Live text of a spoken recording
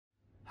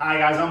Hi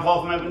guys, I'm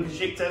Paul from Neighbours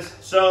Constrictors.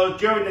 So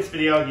during this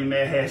video you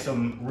may hear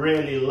some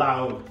really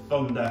loud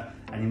thunder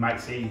and you might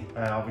see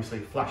obviously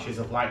flashes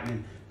of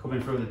lightning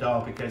coming through the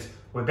door because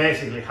we're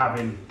basically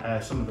having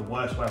some of the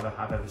worst weather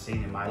I've ever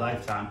seen in my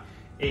lifetime.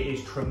 It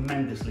is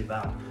tremendously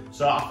bad.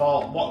 So I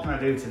thought, what can I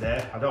do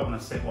today? I don't want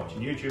to sit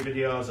watching YouTube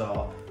videos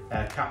or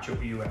catch up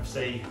with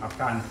UFC. I've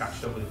kind of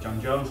catched up with the John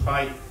Jones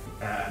fight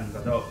and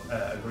I don't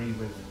agree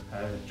with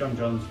John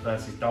Jones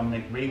versus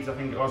Dominic Reeves, I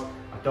think it was.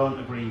 I don't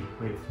agree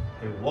with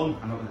who won.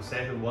 I'm not going to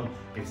say who won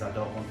because I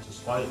don't want to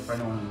spoil it for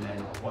anyone who may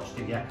not have watched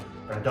it yet,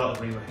 but I don't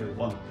agree with who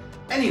won.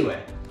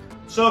 Anyway,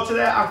 so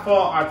today I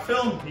thought I'd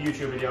film a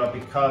YouTube video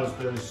because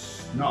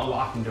there's not a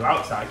lot I can do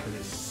outside because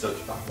it's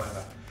such bad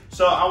weather.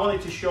 So I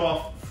wanted to show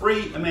off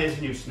 3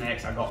 amazing new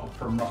snakes I got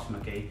from Ross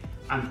McKees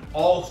and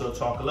also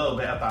talk a little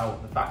bit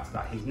about the fact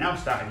that he's now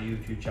started a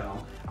YouTube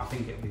channel. I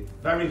think it'd be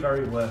very,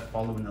 very worth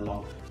following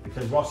along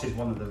because Ross is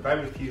one of the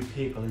very few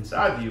people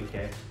inside the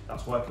UK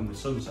that's working with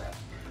sunset.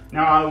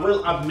 Now I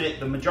will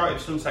admit the majority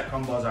of sunset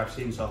combos I've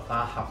seen so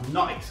far have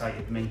not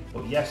excited me,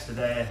 but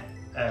yesterday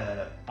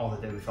or the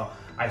day before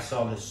I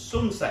saw the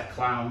sunset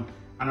clown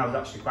and I was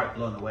actually quite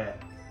blown away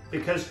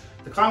because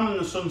the clown and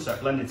the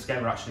sunset blended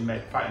together actually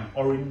made quite an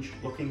orange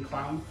looking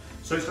clown.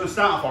 So it's going to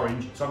start off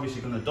orange, it's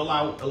obviously going to dull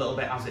out a little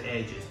bit as it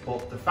ages,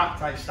 but the fact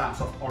that it starts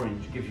off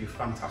orange gives you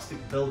fantastic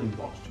building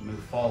blocks to move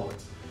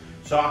forwards.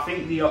 So I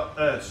think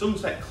the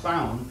sunset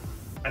clown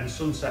and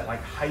sunset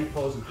like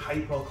hypos and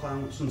hypo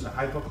clowns, sunset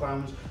hypo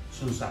clowns,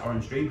 sunset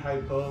orange dream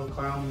hypo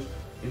clowns,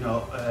 you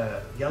know,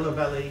 yellow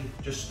belly,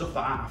 just stuff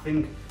like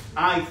that.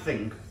 I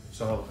think,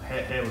 so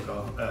here we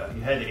go,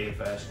 you heard it here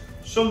first.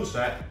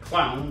 Sunset,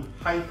 clown,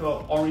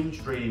 hypo,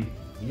 orange dream,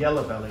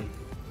 yellow belly.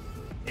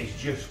 It's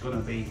just going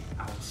to be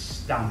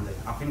outstanding.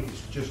 I think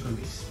it's just going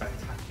to be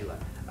spectacular.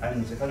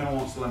 And if anyone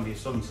wants to lend me a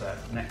sunset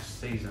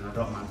next season, I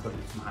don't mind putting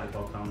it to my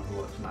hypo clown who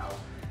works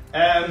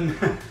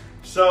now.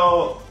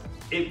 So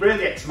it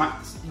really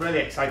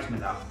excites me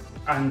that.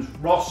 And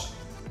Ross,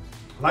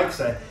 like I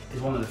said,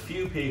 is one of the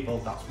few people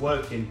that's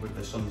working with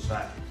the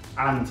sunset,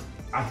 and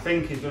I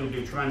think he's going to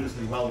do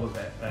tremendously well with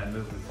it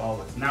moving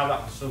forwards. Now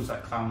that the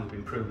sunset clown has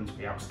been proven to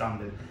be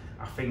outstanding,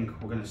 I think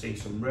we're going to see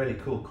some really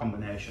cool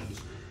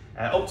combinations.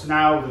 Up to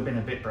now, they've been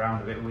a bit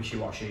brown, a bit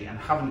wishy-washy, and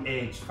haven't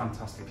aged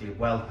fantastically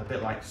well, a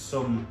bit like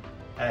some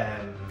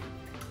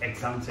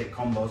exantic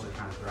combos are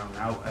kind of around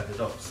now. They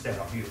don't stay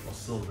that beautiful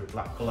silvery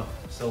black colour,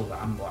 silver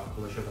and black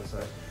colour should I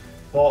say.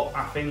 But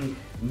I think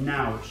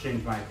now it's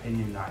changed my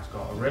opinion that it's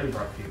got a really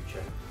bright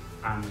future,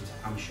 and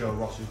I'm sure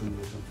Ross is going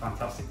to do some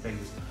fantastic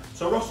things.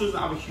 So Ross doesn't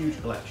have a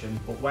huge collection,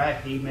 but where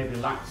he maybe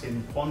lacks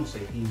in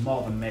quantity, he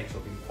more than makes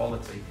up in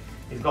quality.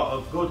 He's got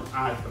a good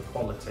eye for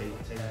quality,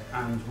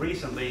 and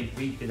recently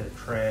we did a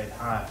trade.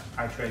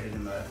 I traded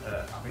him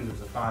I think it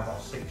was a 5 or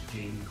 6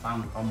 gene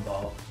clown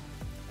combo.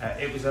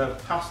 It was a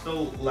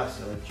pastel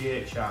lesser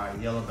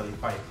GHI yellow belly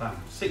fire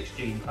clown 6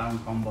 gene clown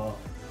combo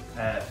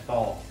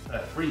for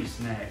 3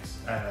 snakes.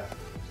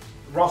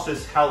 Ross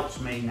has helped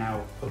me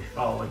now push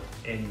forward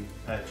in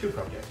 2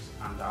 projects,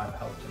 and I've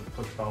helped him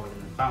push forward in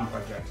the clown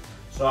project.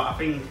 So I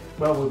think,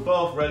 well, we're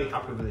both really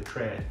happy with the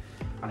trade.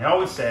 And I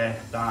always say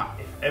that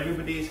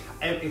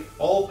if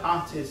all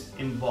parties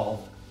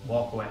involved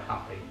walk away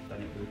happy, then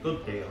it was a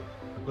good deal,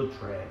 a good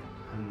trade,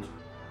 and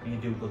you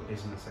do good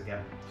business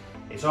again.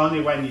 It's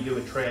only when you do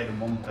a trade and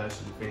one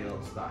person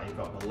feels that he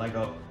got the leg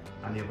up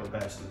and the other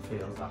person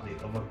feels that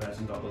the other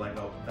person got the leg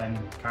up, then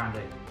kind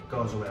of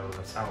goes away with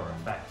a sour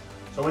effect.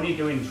 So when you're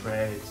doing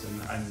trades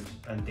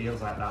and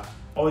deals like that,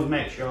 always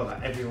make sure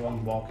that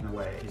everyone walking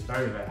away is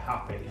very, very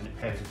happy and it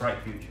paves a bright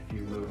future for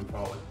you moving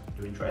forward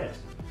doing trades.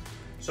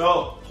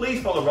 So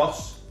please follow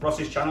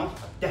Ross's channel.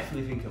 I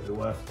definitely think it'll be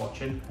worth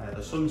watching.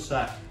 The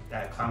sunset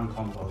clown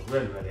combos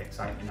really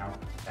excite me now,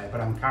 but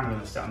I'm kind of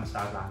going to sit on the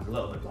sidelines a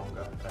little bit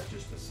longer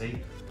just to see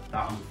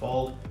that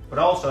unfold. But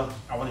also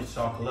I wanted to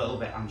talk a little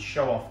bit and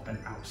show off an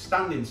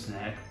outstanding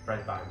snake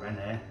bred by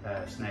Rene,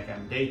 Snake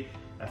MD,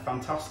 a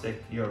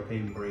fantastic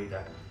European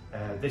breeder.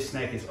 This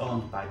snake is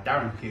owned by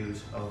Darren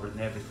Hughes over at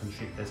Neighbours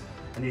Constrictors,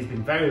 and he's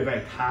been very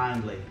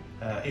kindly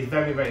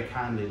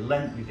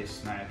lent me this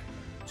snake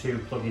to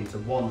plug into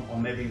 1 or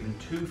maybe even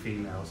 2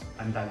 females,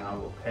 and then I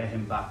will pay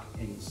him back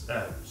in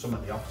some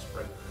of the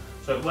offspring.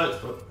 So it works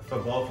for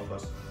both of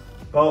us.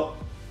 But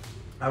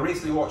I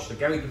recently watched the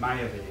Gary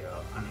Meyer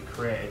video and he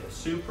created a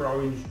super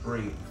orange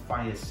dream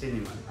fire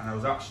cinnamon, and I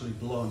was actually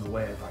blown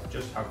away by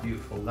just how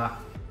beautiful that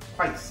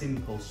quite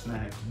simple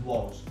snake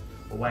was.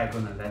 But we're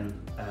going to then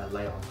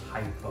lay on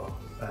hypo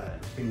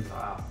and things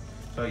like that.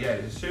 So yeah,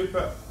 it's a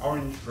super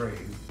orange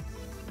dream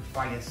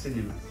fire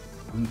cinnamon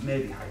and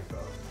maybe hypo.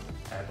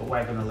 But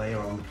we're going to layer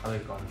on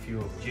calico and a few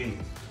other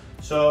genes.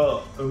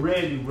 So a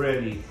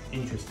really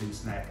interesting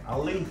snake.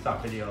 I'll link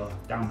that video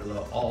down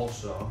below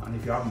also, and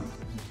if you haven't,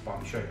 well,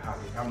 I'm sure you have,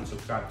 if you haven't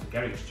subscribed to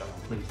Garrick's channel,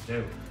 please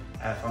do.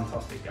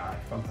 Fantastic guy,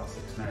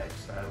 fantastic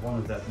snakes, one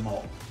of the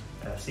more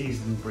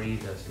seasoned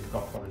breeders. He's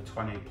got probably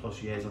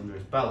 20+ years under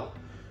his belt.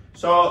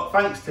 So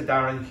thanks to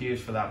Darren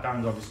Hughes for that.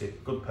 Darren's obviously a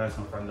good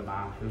personal friend of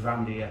mine who's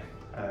around here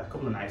a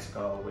couple of nights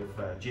ago with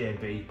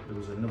JB, who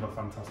was another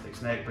fantastic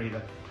snake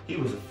breeder. He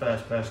was the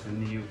first person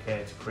in the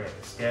UK to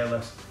create the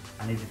scaleless,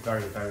 and he did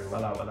very, very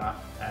well out of that.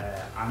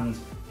 And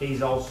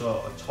he's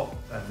also a top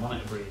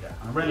monitor breeder.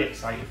 And I'm really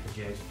excited for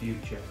Jay's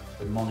future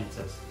with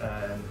monitors.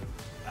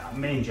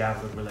 Me and Jay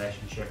have a good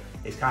relationship.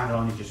 It's kind of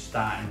only just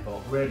starting, but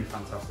really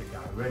fantastic guy.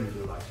 I really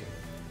do like him,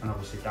 and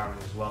obviously Darren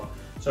as well.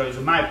 So it was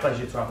my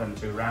pleasure to have them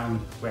two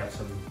round. We had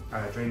some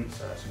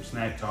drinks, some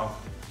snake talk.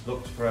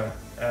 Looked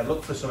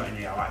for something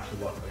here. I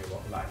actually won't tell you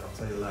what we like. I'll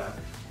tell you later.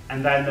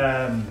 And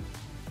then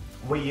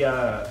we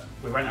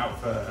went out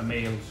for a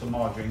meal, some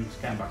more drinks,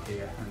 came back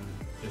here and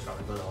just had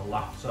a good old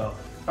laugh. So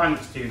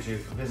thanks to you two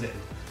for visiting.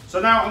 So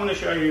now I'm going to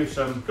show you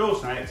some cool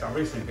snakes I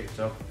recently picked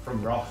up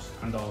from Ross,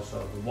 and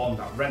also the one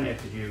that Renee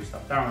could use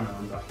that Darren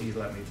owns that he's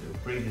let me do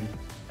breeding,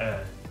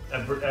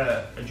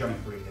 a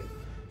joint breeding.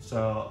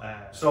 So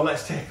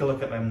let's take a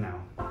look at them now.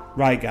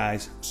 Right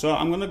guys, so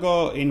I'm going to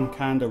go in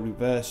kind of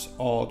reverse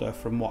order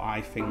from what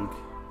I think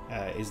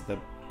is the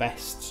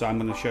best. So I'm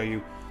going to show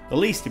you the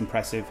least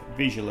impressive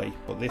visually,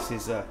 but this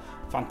is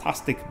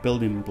fantastic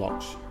building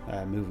blocks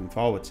moving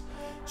forwards.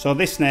 So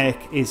this snake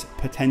is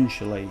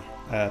potentially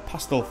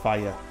Pastel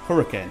Fire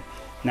Hurricane.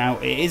 Now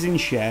it is in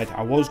shed.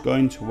 I was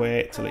going to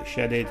wait till it's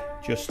shedded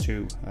just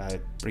to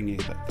bring you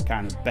the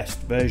kind of best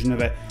version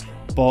of it,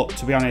 but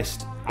to be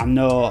honest, I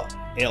know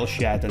it'll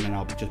shed and then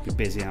I'll just be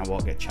busy and I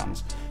won't get a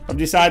chance. I've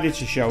decided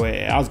to show it.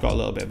 It has got a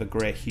little bit of a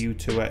grey hue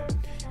to it.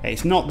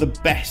 It's not the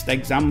best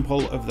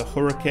example of the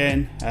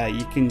Hurricane.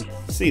 You can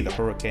see the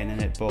Hurricane in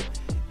it, but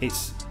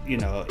it's, you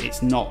know,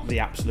 it's not the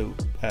absolute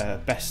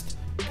best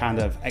kind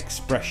of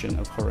expression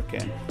of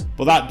Hurricane.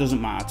 But that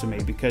doesn't matter to me,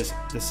 because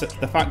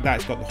the fact that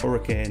it's got the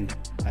Hurricane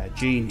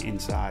gene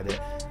inside it,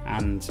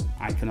 and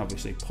I can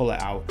obviously pull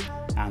it out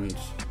and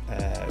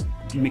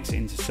mix it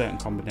into certain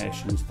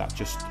combinations that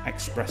just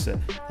express it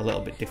a little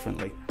bit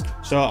differently.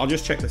 So I'll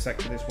just check the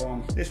sex of this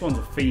one. This one's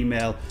a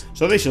female,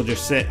 so this will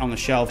just sit on the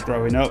shelf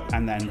growing up,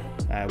 and then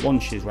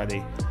once she's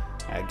ready,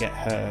 get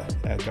her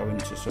going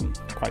into some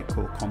quite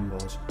cool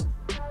combos.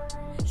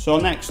 So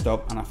next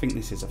up, and I think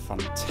this is a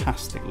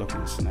fantastic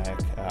looking snake.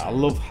 I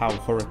love how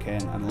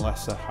Hurricane and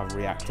Lesser have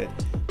reacted,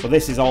 but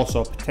this is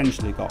also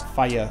potentially got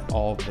Fire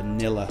or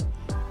Vanilla.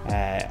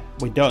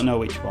 We don't know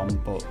which one,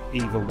 but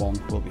either one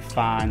will be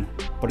fine.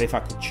 But if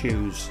I could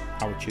choose,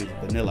 I would choose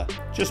Vanilla,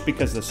 just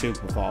because the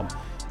Superform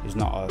is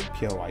not a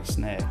pure white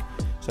snake.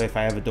 So if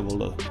I ever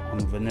double up on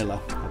Vanilla,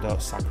 I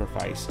don't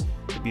sacrifice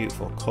the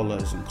beautiful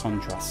colours and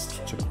contrasts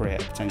to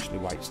create a potentially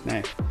white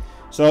snake.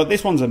 So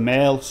this one's a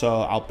male,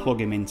 so I'll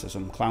plug him into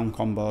some clown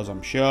combos,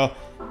 I'm sure.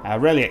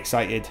 Really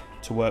excited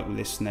to work with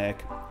this snake.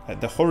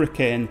 The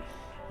Hurricane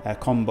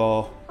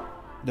combo,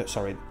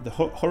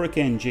 the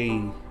Hurricane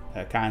gene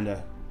kind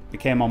of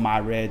became on my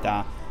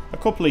radar a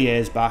couple of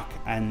years back,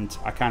 and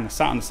I kind of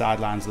sat on the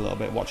sidelines a little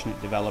bit watching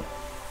it develop.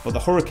 But the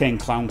Hurricane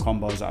clown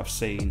combos that I've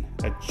seen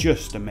are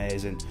just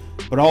amazing.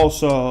 But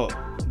also,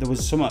 there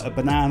was a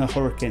banana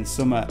Hurricane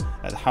summer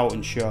at the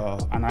Houghton show,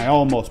 and I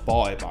almost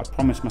bought it, but I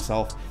promised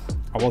myself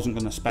I wasn't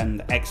going to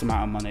spend X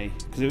amount of money,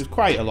 because it was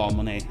quite a lot of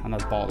money, and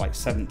I'd bought like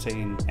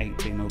 17,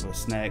 18 other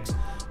snakes.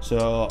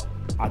 So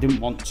I didn't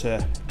want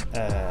to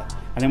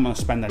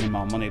spend any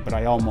more money, but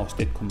I almost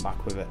did come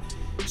back with it.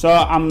 So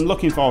I'm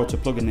looking forward to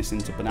plugging this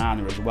into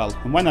banana as well.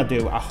 And when I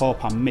do, I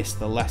hope I miss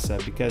the Lesser,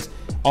 because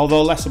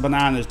although Lesser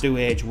bananas do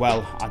age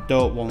well, I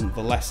don't want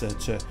the Lesser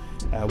to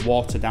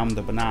water down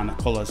the banana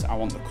colours. I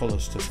want the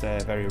colours to stay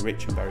very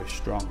rich and very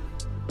strong.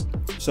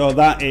 So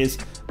that is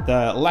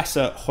the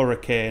Lesser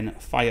Hurricane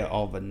Fire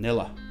or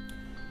Vanilla.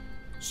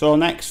 So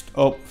next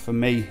up for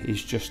me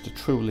is just a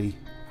truly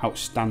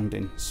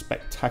outstanding,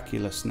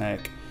 spectacular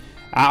snake.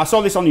 I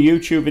saw this on a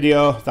YouTube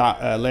video that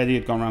a lady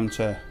had gone around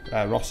to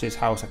Ross's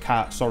house.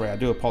 I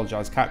do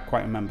apologise, can't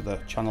quite remember the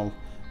channel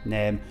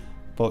name,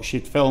 but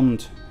she'd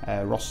filmed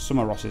some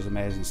of Ross's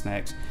amazing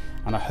snakes,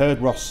 and I heard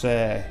Ross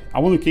say, I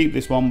want to keep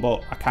this one,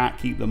 but I can't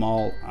keep them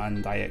all,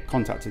 and I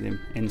contacted him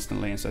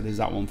instantly and said, is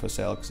that one for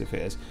sale? Because if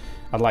it is,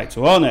 I'd like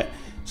to own it.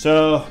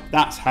 So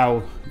that's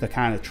how the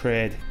kind of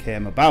trade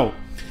came about.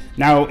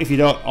 Now, if you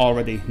don't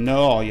already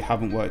know, or you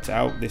haven't worked it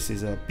out, this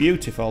is a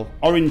beautiful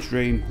Orange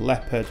Dream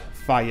Leopard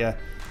Fire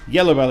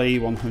Yellow Belly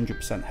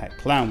 100% Het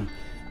Clown.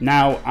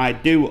 Now, I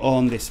do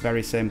own this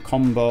very same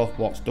combo,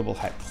 what's double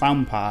Het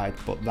Clown pied,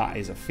 but that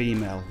is a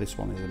female, this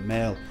one is a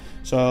male.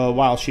 So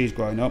while she's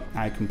growing up,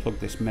 I can plug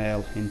this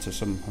male into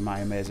some of my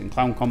amazing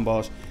clown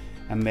combos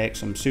and make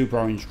some Super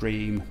Orange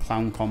Dream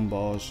clown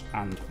combos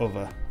and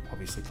other,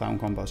 obviously, clown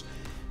combos.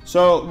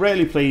 So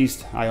really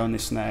pleased I own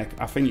this snake.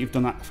 I think you've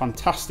done that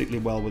fantastically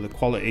well with the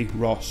quality,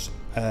 Ross.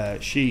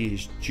 She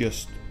is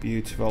just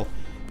beautiful.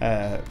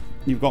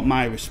 You've got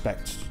my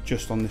respect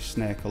just on this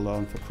snake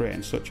alone for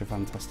creating such a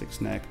fantastic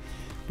snake,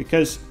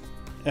 because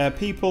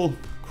people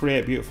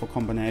create beautiful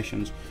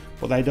combinations,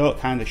 but they don't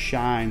kind of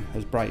shine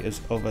as bright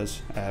as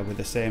others with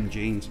the same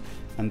genes,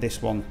 and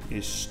this one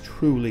is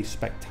truly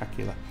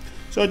spectacular.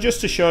 So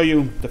just to show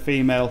you the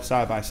female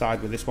side by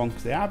side with this one,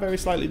 because they are very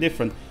slightly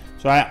different.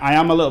 So I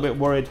am a little bit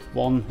worried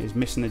one is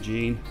missing a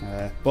gene,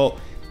 but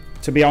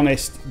to be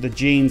honest, the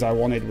genes I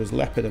wanted was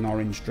leopard and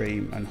orange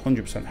dream and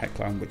 100% het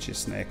clown, which is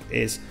snake,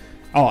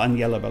 and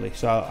yellow belly.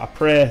 So I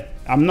pray,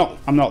 I'm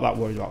not that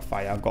worried about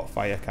fire. I've got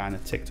fire kind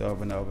of ticked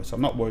over and over, so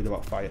I'm not worried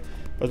about fire.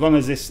 But as long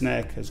as this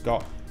snake has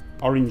got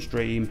orange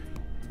dream,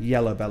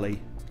 yellow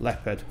belly,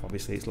 leopard,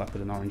 obviously it's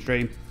leopard and orange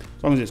dream,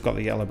 as long as it's got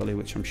the yellow belly,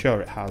 which I'm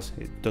sure it has,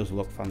 it does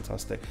look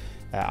fantastic,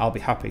 I'll be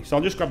happy. So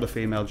I'll just grab the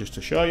female just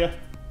to show you.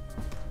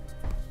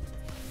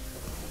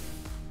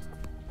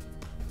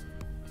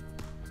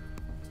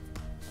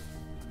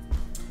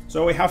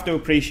 So we have to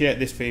appreciate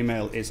this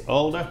female is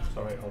older.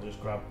 Sorry, I'll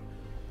just grab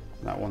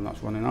that one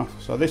that's running off.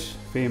 So this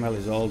female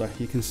is older.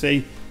 You can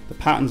see the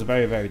patterns are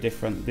very, very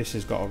different. This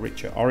has got a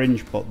richer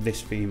orange, but this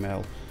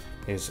female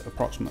is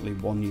approximately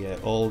 1 year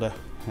older.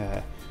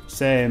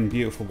 Same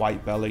beautiful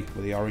white belly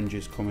with the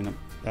oranges coming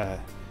up,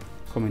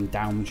 coming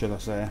down, should I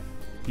say.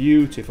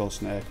 Beautiful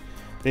snake.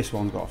 This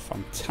one's got a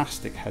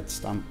fantastic head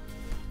stamp,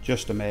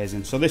 just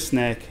amazing. So this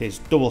snake is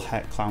double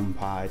het clown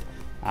pied,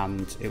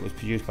 and it was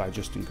produced by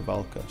Justin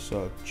Kavelka.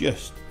 So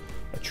just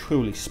a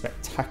truly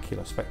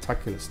spectacular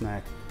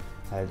snake.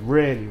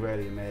 Really,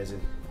 really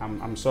amazing.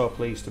 I'm so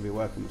pleased to be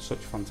working with such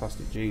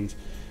fantastic genes.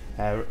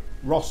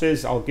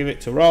 Ross's, I'll give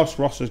it to Ross.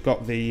 Ross has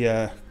got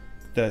the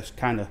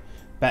kind of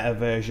better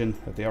version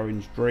of the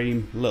orange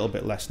dream, a little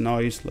bit less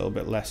noise, a little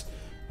bit less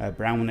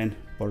browning,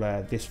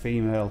 but this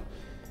female,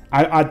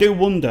 I do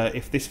wonder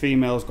if this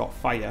female's got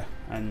fire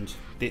and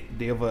the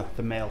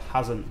male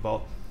hasn't,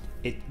 but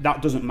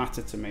that doesn't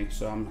matter to me,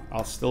 so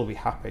I'll still be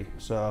happy.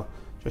 So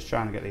just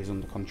trying to get these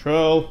under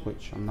control,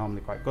 which I'm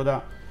normally quite good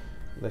at.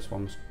 This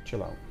one's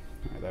chill out.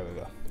 Right, there we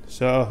go.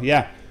 So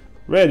yeah,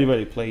 really,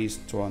 really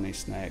pleased to own these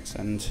snakes,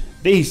 and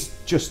these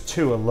just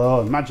two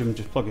alone, imagine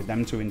just plugging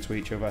them two into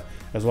each other,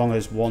 as long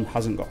as one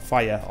hasn't got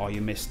fire or you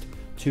missed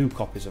 2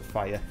 copies of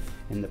fire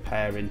in the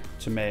pairing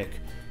to make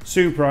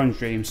super orange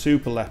dream,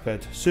 super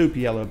leopard, super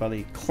yellow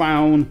belly,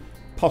 clown,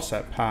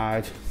 posset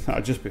pied. That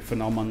would just be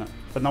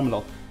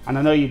phenomenal. And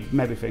I know you'd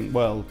maybe think,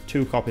 well,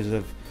 2 copies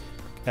of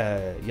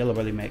yellow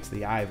belly makes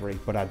the ivory,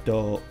 but I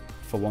don't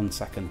for 1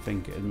 second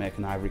think it'd make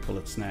an ivory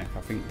coloured snake.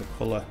 I think the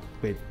colour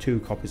with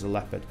 2 copies of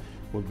leopard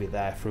would be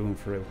there through and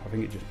through. I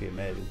think it'd just be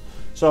amazing.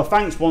 So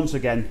thanks once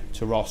again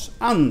to Ross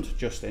and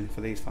Justin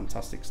for these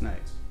fantastic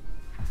snakes.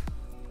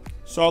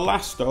 So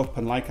last up,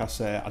 and like I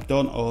say, I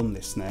don't own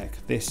this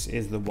snake. This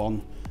is the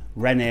one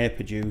Renee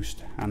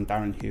produced and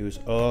Darren Hughes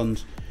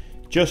owns.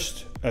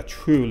 Just a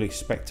truly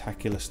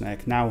spectacular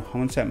snake. Now I'm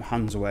going to take my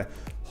hands away,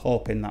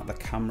 hoping that the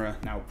camera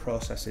now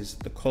processes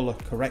the colour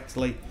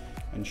correctly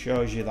and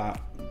shows you that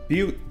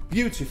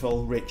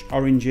beautiful rich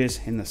oranges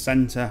in the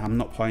centre. I'm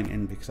not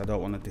pointing because I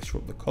don't want to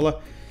disrupt the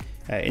colour.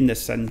 In the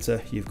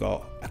centre you've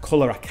got a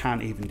colour I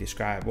can't even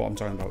describe. What I'm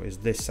talking about is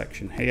this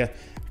section here.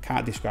 I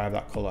can't describe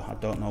that colour. I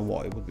don't know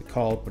what it would be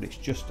called, but it's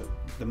just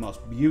the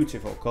most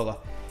beautiful colour.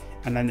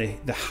 And then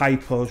the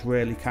hypos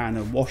really kind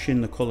of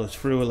washing the colours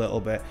through a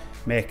little bit,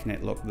 making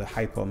it look the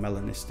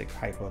hypomelanistic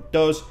hypo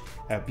does.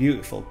 A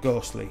beautiful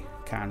ghostly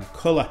kind of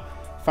colour.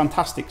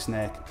 Fantastic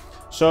snake.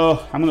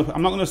 So we're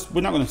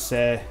not gonna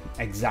say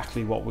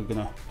exactly what we're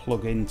gonna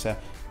plug into,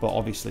 but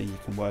obviously you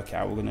can work it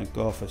out. We're gonna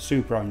go for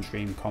super orange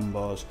dream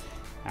combos.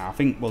 I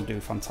think we'll do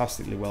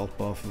fantastically well,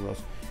 both of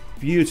us.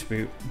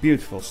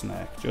 Beautiful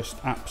snake, just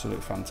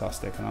absolutely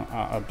fantastic, and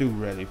I do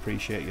really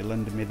appreciate you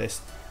lending me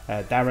this,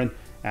 Darren.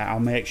 I'll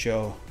make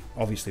sure,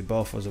 obviously,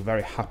 both of us are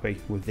very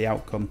happy with the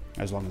outcome,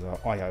 as long as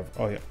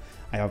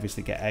I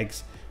obviously get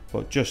eggs.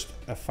 But just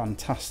a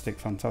fantastic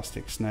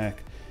snake.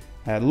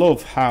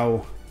 Love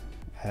how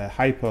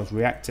hypos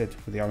reacted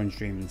with the orange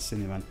dream and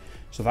cinnamon,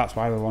 so that's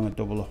why we want to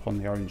double up on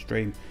the orange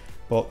dream.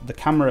 But the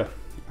camera,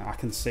 I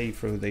can see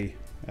through the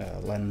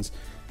lens,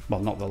 well,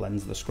 not the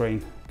lens, the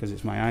screen, because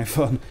it's my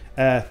iPhone.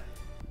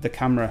 The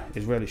camera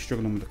is really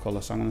struggling with the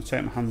colour, so I'm going to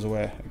take my hands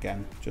away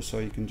again, just so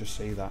you can just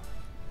see that.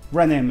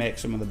 Rene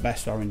makes some of the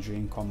best orange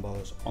dream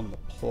combos on the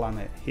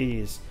planet.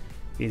 He's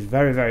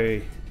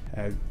very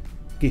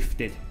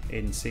gifted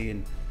in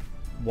seeing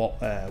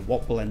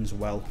what blends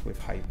well with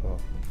hypo.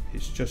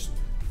 It's just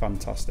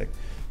fantastic.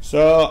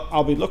 So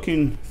I'll be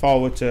looking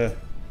forward to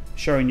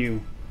showing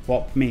you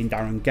what me and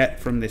Darren get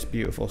from this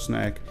beautiful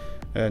snake,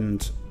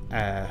 and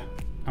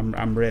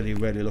I'm really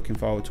looking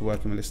forward to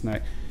working with this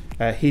snake.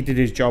 He did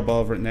his job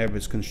over at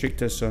Neighbours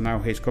Constrictors, so now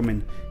he's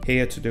coming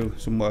here to do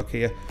some work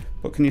here.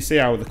 But can you see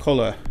how the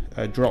colour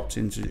drops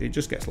into, it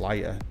just gets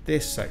lighter.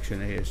 This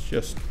section here is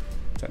just,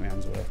 take my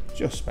hands away,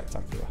 just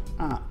spectacular,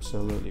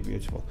 absolutely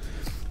beautiful.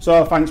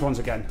 So thanks once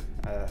again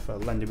for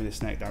lending me the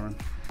snake, Darren.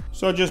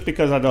 So just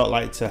because I don't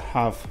like to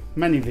have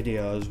many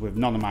videos with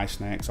none of my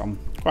snakes on,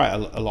 quite a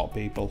lot of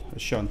people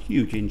have shown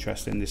huge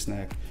interest in this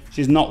snake.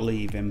 She's not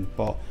leaving,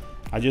 but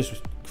I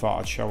just thought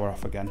I'd show her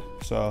off again.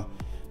 So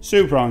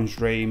super orange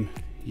dream,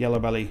 yellow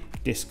belly,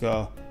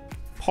 disco,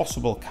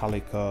 possible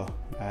calico.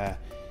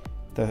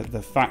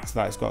 The fact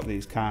that it's got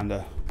these kind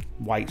of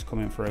whites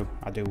coming through,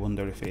 I do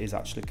wonder if it is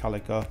actually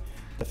calico.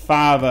 The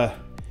father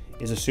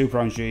is a super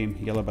orange dream,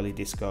 yellow belly,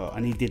 disco,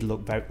 and he did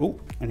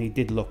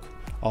look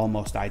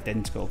almost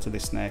identical to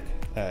this snake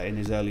in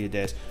his earlier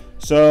days.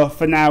 So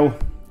for now,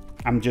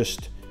 I'm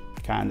just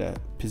kind of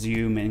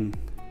presuming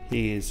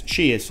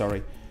she is,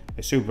 sorry,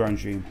 a Super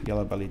Orange Dream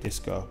Yellow Belly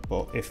Disco,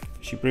 but if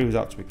she proves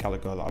out to be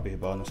Calico, that'll be a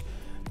bonus.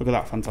 Look at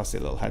that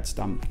fantastic little head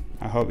stamp.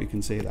 I hope you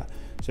can see that.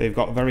 So you've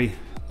got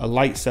a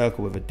light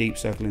circle with a deep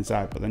circle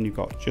inside, but then you've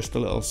got just a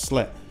little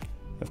slit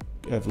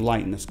of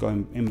lightness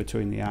going in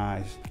between the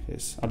eyes.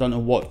 I don't know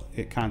what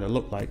it kind of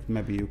looked like,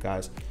 maybe you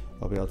guys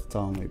will be able to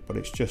tell me, but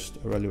it's just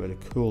a really, really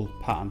cool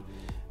pattern.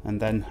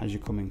 And then as you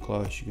come in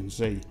close, you can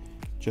see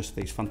just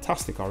these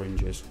fantastic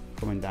oranges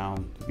coming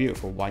down, the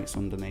beautiful whites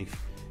underneath.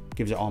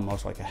 Gives it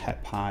almost like a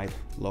het pied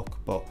look,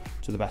 but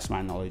to the best of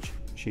my knowledge,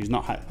 she's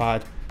not het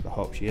pied. I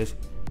hope she is.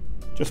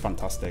 Just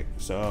fantastic.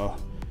 So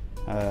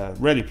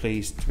really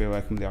pleased to be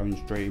working with the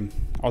Orange Dream.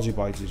 Aussie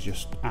Boys is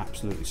just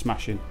absolutely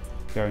smashing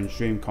the Orange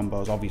Dream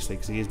combos, obviously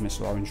because he is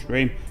Mr. Orange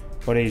Dream,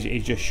 but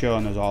he's just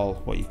shown us all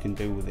what you can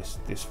do with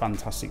this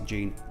fantastic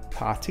gene,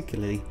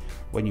 particularly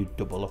when you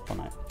double up on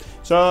it.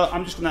 So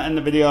I'm just going to end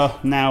the video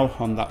now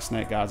on that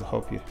snake, guys. I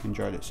hope you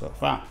enjoyed it so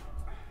far.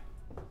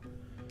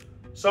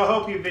 So I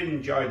hope you've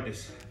enjoyed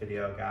this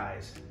video,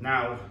 guys.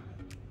 Now,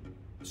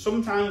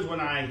 sometimes when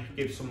I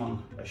give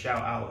someone a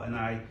shout out and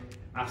I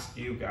ask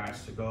you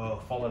guys to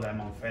go follow them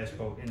on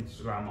Facebook,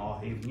 Instagram,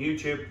 or even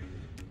YouTube,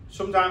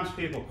 sometimes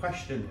people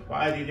question,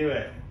 why do you do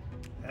it?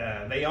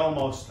 They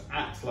almost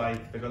act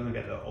like they're going to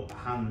get the upper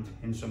hand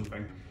in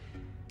something.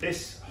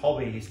 This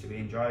hobby is to be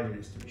enjoyed and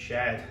it's to be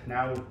shared.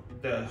 Now,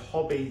 the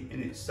hobby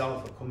in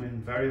itself are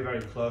coming very,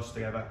 very close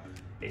together.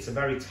 It's a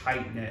very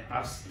tight knit.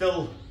 I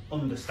still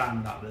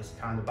understand that there's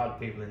kind of bad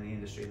people in the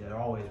industry, there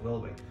always will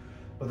be.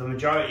 But the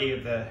majority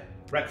of the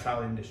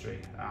reptile industry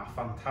are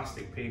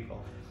fantastic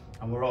people,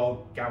 and we're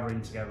all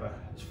gathering together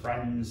as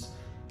friends,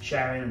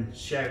 sharing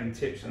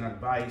tips and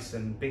advice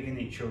and bigging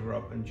each other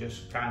up and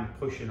just kind of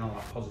pushing all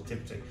that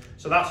positivity.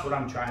 So that's what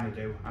I'm trying to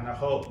do, and I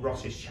hope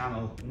Ross's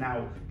channel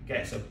now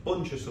gets a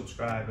bunch of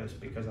subscribers,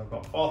 because I've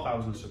got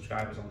 4,000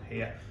 subscribers on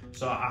here.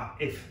 So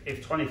if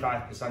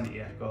 25% of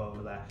you go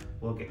over there,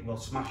 we'll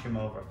smash him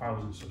over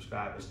 1,000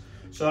 subscribers.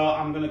 So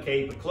I'm going to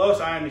keep a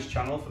close eye on his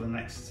channel for the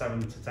next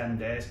 7 to 10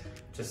 days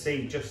to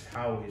see just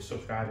how his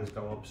subscribers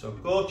go up. So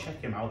go check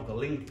him out. The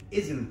link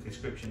is in the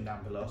description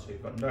down below, so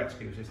you've got no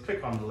excuses.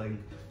 Click on the link,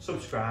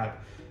 subscribe,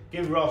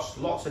 give Ross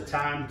lots of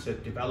time to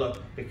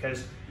develop,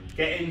 because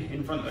getting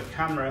in front of the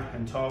camera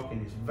and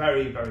talking is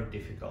very, very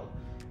difficult,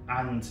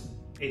 and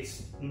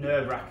it's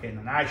nerve-wracking,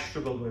 and I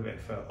struggled with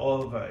it for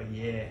over a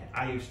year.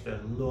 I used to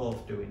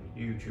love doing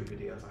YouTube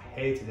videos. I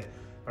hated it,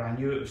 but I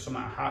knew it was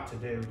something I had to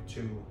do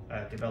to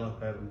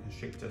develop Urban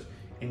Constrictors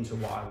into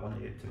what I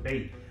wanted it to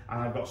be. And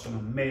I've got some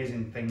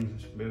amazing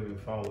things moving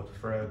forward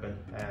for Urban.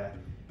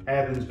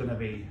 Urban's going to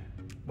be,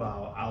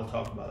 well, I'll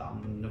talk about that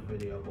in another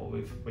video, but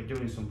we're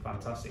doing some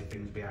fantastic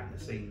things behind the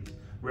scenes.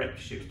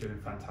 Ripship's doing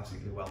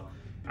fantastically well.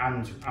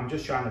 And I'm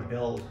just trying to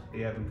build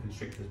the Urban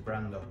Constrictors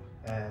brand up,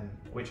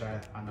 which I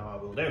know I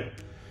will do.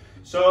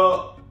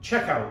 So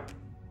check out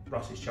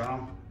Ross's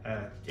channel.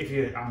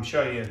 I'm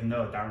sure you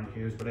know Darren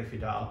Hughes, but if you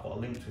don't, I'll put a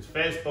link to his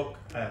Facebook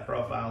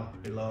profile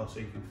below so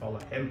you can follow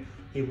him.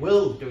 He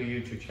will do a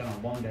YouTube channel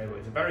one day, but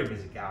he's a very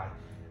busy guy,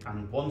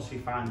 and once he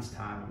finds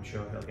time, I'm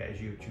sure he'll get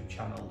his YouTube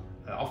channel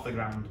off the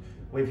ground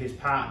with his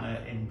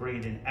partner in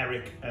breeding,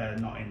 Eric,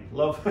 not in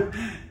love. The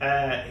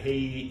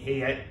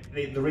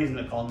reason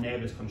they're called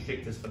Neighbours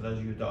Constrictors, for those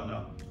of you who don't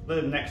know, they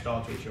live next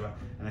door to each other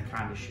and they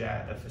kind of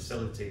share a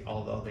facility,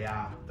 although the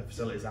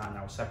facilities are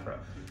now separate.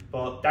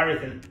 But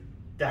Derek,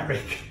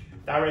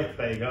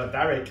 there you go,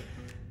 Darren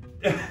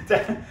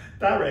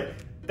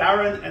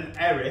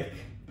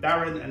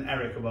and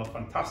Eric are both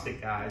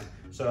fantastic guys.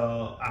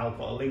 So I'll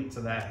put a link to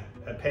their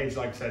page,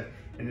 like I said,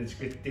 in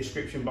the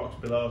description box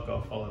below.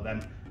 Go follow them.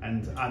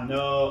 And I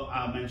know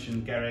I'll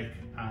mention Garrick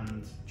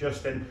and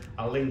Justin.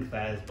 I'll link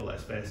theirs, but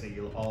let's face it,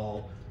 you'll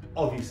all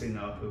obviously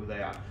know who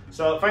they are.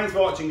 So thanks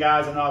for watching,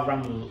 guys. I know I've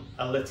rambled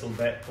a little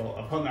bit, but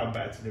I've got no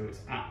better to do. It's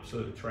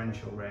absolute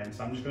torrential rain.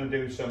 So I'm just going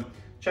to do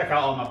check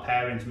out all my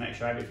pairings, make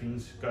sure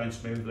everything's going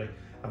smoothly.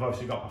 I've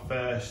obviously got my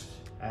first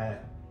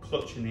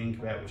clutch in the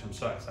incubator, which I'm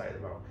so excited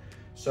about.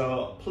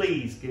 So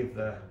please give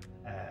the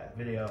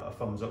video a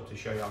thumbs up to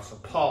show your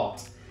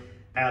support.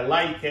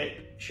 Like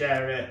it,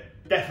 share it,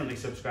 definitely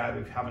subscribe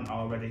if you haven't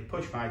already.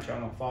 Push my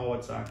channel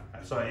forward so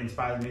it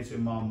inspires me to do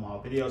more and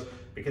more videos,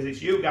 because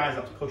it's you guys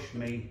that's pushed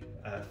me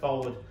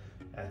forward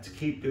to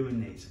keep doing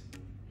these.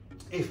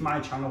 If my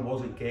channel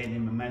wasn't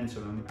gaining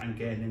momentum and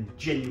gaining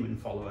genuine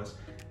followers,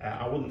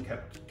 I wouldn't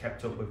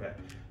kept up with it.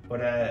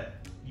 But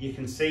you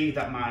can see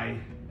that my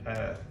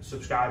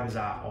subscribers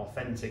are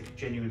authentic,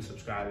 genuine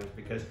subscribers,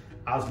 because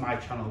as my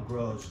channel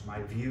grows,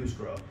 my views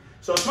grow.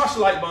 So smash the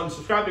like button,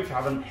 subscribe if you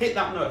haven't, hit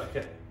that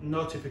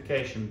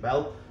notification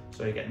bell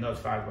so you get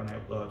notified when I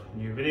upload a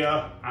new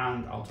video,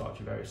 and I'll talk to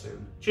you very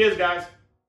soon. Cheers, guys.